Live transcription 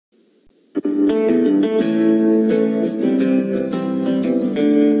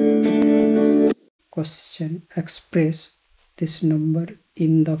Question: express this number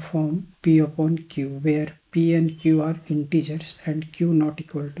in the form p upon q, where p and q are integers and q not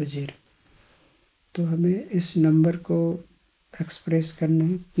equal to 0. तो हमें इस number को express करना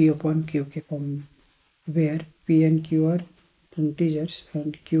है p upon q के form में, where p and q are integers and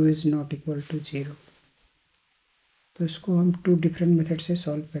q is not equal to 0. तो इसको हम 2 डिफरेंट मेथड से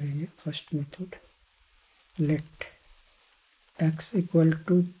सॉल्व करेंगे. First method, late x equal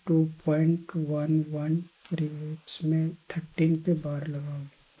to 2.113, इसमें 13 पे बार लगाओगे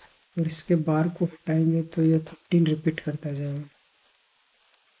और इसके बार को हटाएंगे तो ये 13 रिपीट करता जाएगा.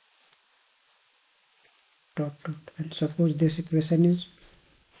 Dot dot and suppose this equation is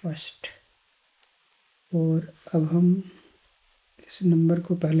first. और अब हम इस नंबर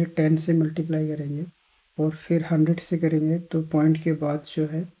को पहले 10 से मल्टीप्लाई करेंगे और फिर 100 से करेंगे तो पॉइंट के बाद जो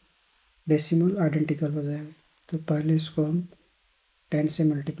है डेसिमल आइडेंटिकल हो जाएगा. तो पहले इसको हम 10 से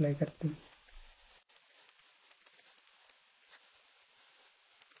मल्टीप्लाई करते हैं.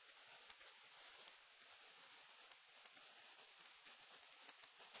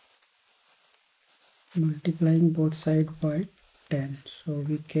 Multiplying both sides by 10, so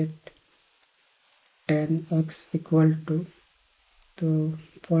we get 10x equal to, तो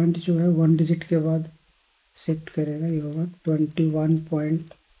पॉइंट जो है 1 डिजिट के बाद शिफ्ट करेगा, ये होगा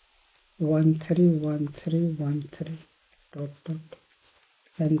 21.131313 dot dot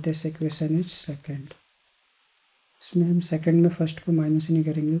and this equation is second. इसमें हम सेकेंड में फर्स्ट को माइनस नहीं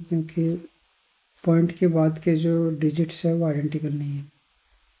करेंगे क्योंकि पॉइंट के बाद के जो डिजिट्स है वो आइडेंटिकल नहीं है.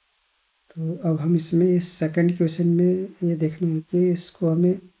 तो अब हम इसमें इस सेकंड क्वेश्चन में ये देखना है कि इसको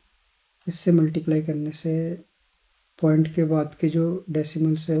हमें इससे मल्टीप्लाई करने से पॉइंट के बाद के जो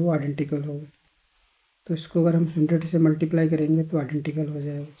डेसिमल्स है वो आइडेंटिकल होगा. तो इसको अगर हम 100 से मल्टीप्लाई करेंगे तो आइडेंटिकल हो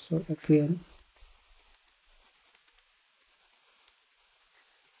जाएगा. So again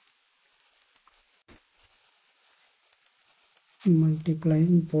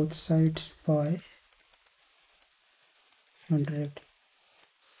multiplying both sides by 100.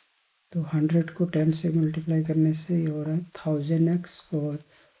 तो 100 को 10 से मल्टीप्लाई करने से ये हो रहा है 1000x और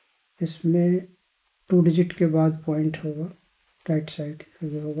इसमें 2 डिजिट के बाद पॉइंट होगा राइट साइड, तो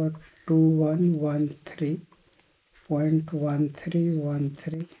ये होगा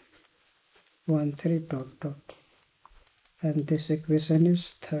 2113.131313 dot dot and this equation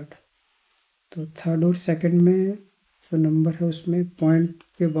is third. तो थर्ड और सेकंड में जो नंबर है उसमें पॉइंट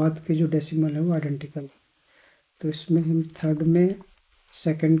के बाद के जो डेसिमल है वो आइडेंटिकल है. तो इसमें हम थर्ड में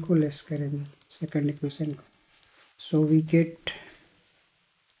सेकंड को लेस करेंगे, सेकंड इक्वेशन को. So we get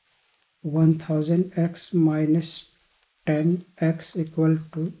 1000x minus 10x equal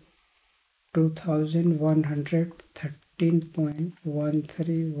to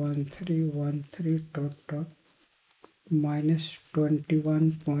 2113.131313 dot dot minus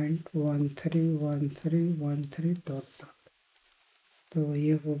 21.131313 dot dot. तो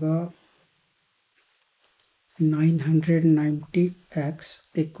ये होगा 990x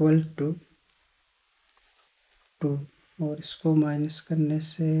इक्वल टू 2 और इसको माइनस करने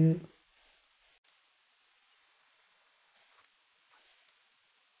से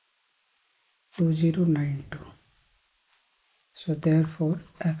 2092. So therefore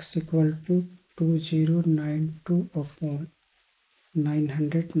x equal to 2092 upon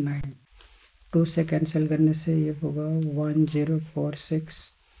 909. 2 से कैंसिल करने से ये होगा 1046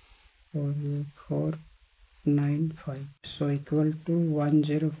 और ये 495. So equal to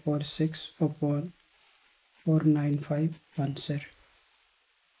 1046 upon 495 answer.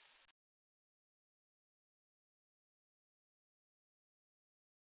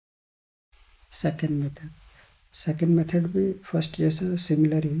 Second method भी फर्स्ट जैसा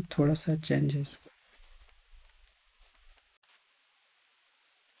सिमिलर ही, थोड़ा सा चेंज है इसको.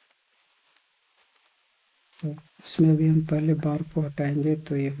 तो इसमें भी हम पहले बार को हटाएंगे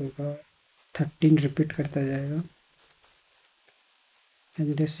तो ये होगा 13 रिपीट करता जाएगा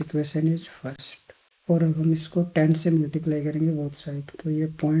and this equation is first. और अब हम इसको 10 से मल्टीप्लाई करेंगे बोथ साइड, तो ये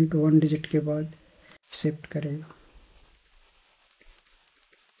पॉइंट 1 डिजिट के बाद शिफ्ट करेगा.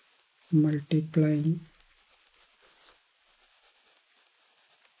 मल्टीप्लाइंग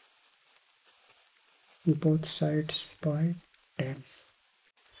बोथ साइड्स बाय 10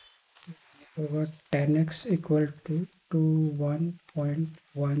 होगा 10x इक्वल टू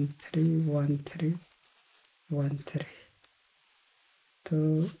 21.131313. तो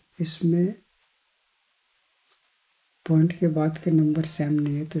इसमें पॉइंट के बाद के नंबर सेम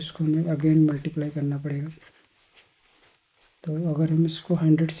नहीं है तो इसको हमें अगेन मल्टीप्लाई करना पड़ेगा. तो अगर हम इसको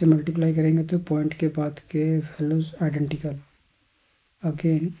 100 से मल्टीप्लाई करेंगे तो पॉइंट के बाद के values identical.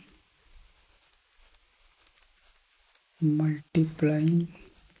 Again multiplying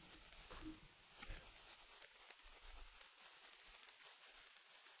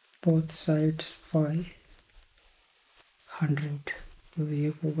both sides by 100, तो ये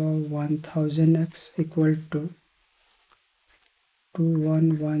होगा 1000x इक्वल टू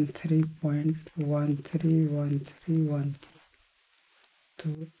 2113.131313। तो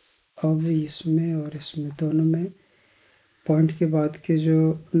अब इसमें और इसमें दोनों में पॉइंट के बाद के जो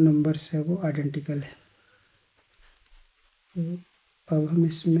नंबर्स है वो आइडेंटिकल है। तो अब हम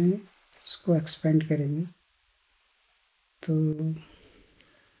इसमें इसको एक्सपेंड करेंगे, तो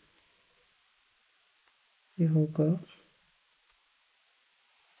ये होगा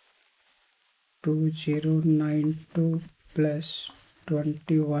 2092 प्लस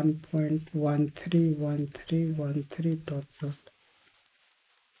 21.131313 डॉट डॉट।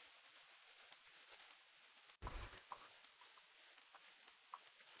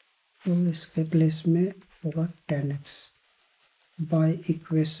 तो इसके प्लेस में होगा 10x by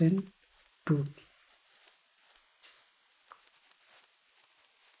equation 2।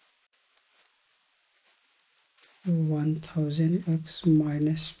 1000x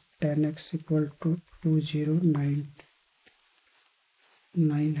minus 10x equal to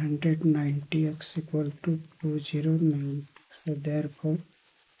 990x equal to 2090. So therefore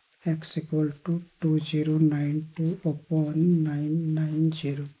x equal to 2092 upon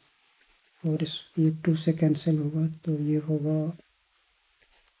 990, और इस ये 2 से कैंसिल होगा तो ये होगा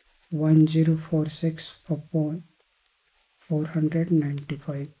 1046 अपॉन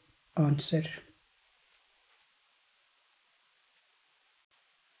 495 आंसर।